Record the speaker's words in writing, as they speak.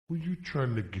Were you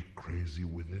trying to get crazy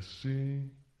with this, eh?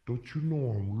 Don't you know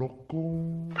I'm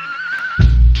loco?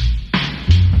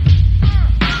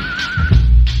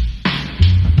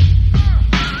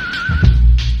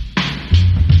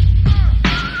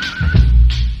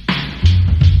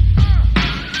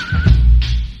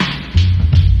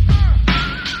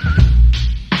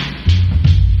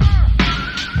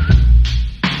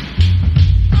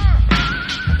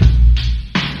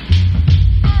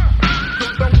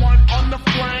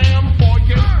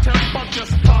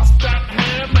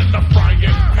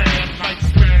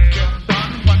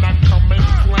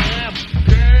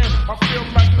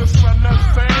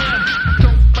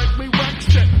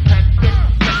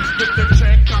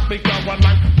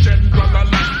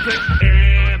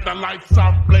 The lights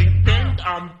are blinking,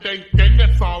 I'm thinking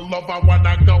it's all over when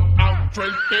I go out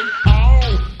drinking.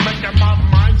 Oh, making my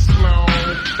mind slow.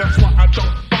 That's why I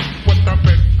don't fuck with the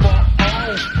big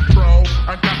 4-0, bro.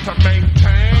 I got to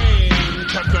maintain,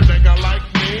 cause a nigga like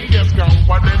me is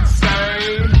going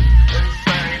insane.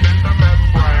 Insane in the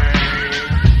membrane.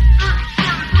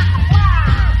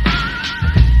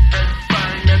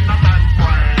 Insane in the membrane.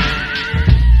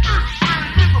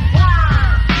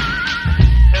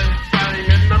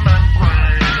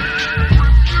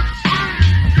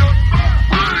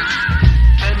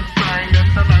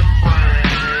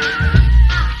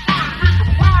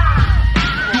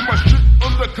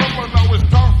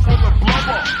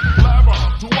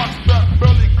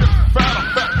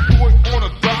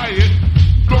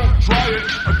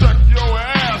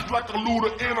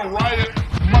 In a riot,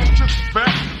 my shit's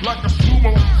fat like a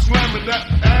sumo, slamming that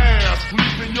ass,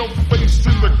 leaving your face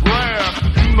in the grass.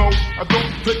 You know, I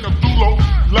don't take a dulo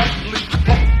lightly,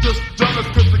 punk just jealous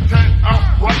cause they can't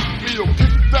outright me or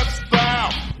kick that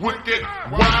style, wicked,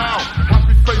 wow,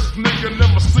 happy face nigga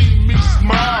never seen me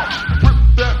smile, rip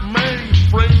that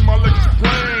mainframe, I'll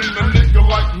explain, a nigga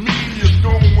like me is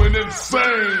going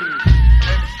insane.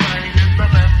 Insane in the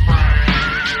membrane.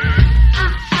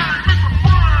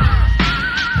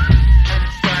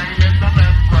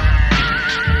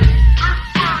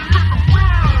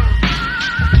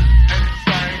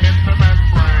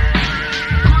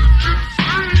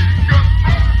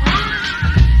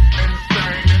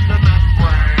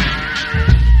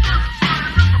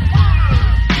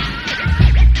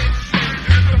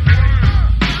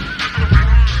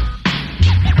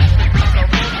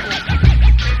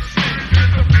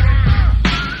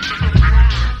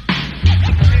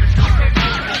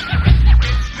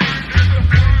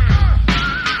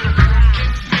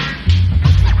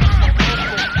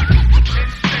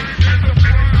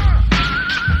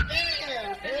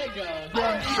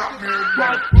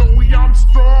 Like Louis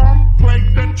Armstrong, play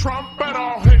the trumpet,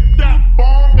 I'll hit that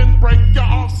bong and break you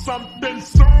off something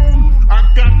soon.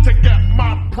 I got to get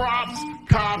my props,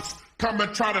 cops come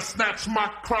and try to snatch my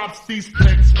crops. These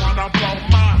pigs wanna blow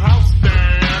my house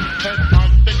down, head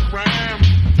on the gram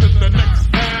to the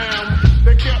next town.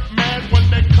 They get mad when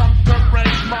they come to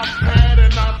raise my pad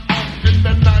and I'm out in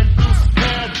the 9-deuce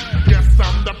pad. Yes,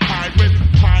 I'm the pirate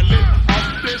pilot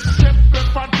of this ship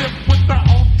if I dip with the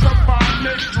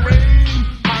ultraviolet dream.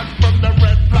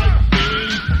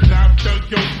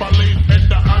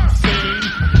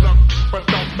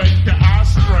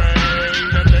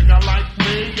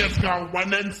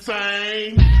 Going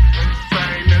insane.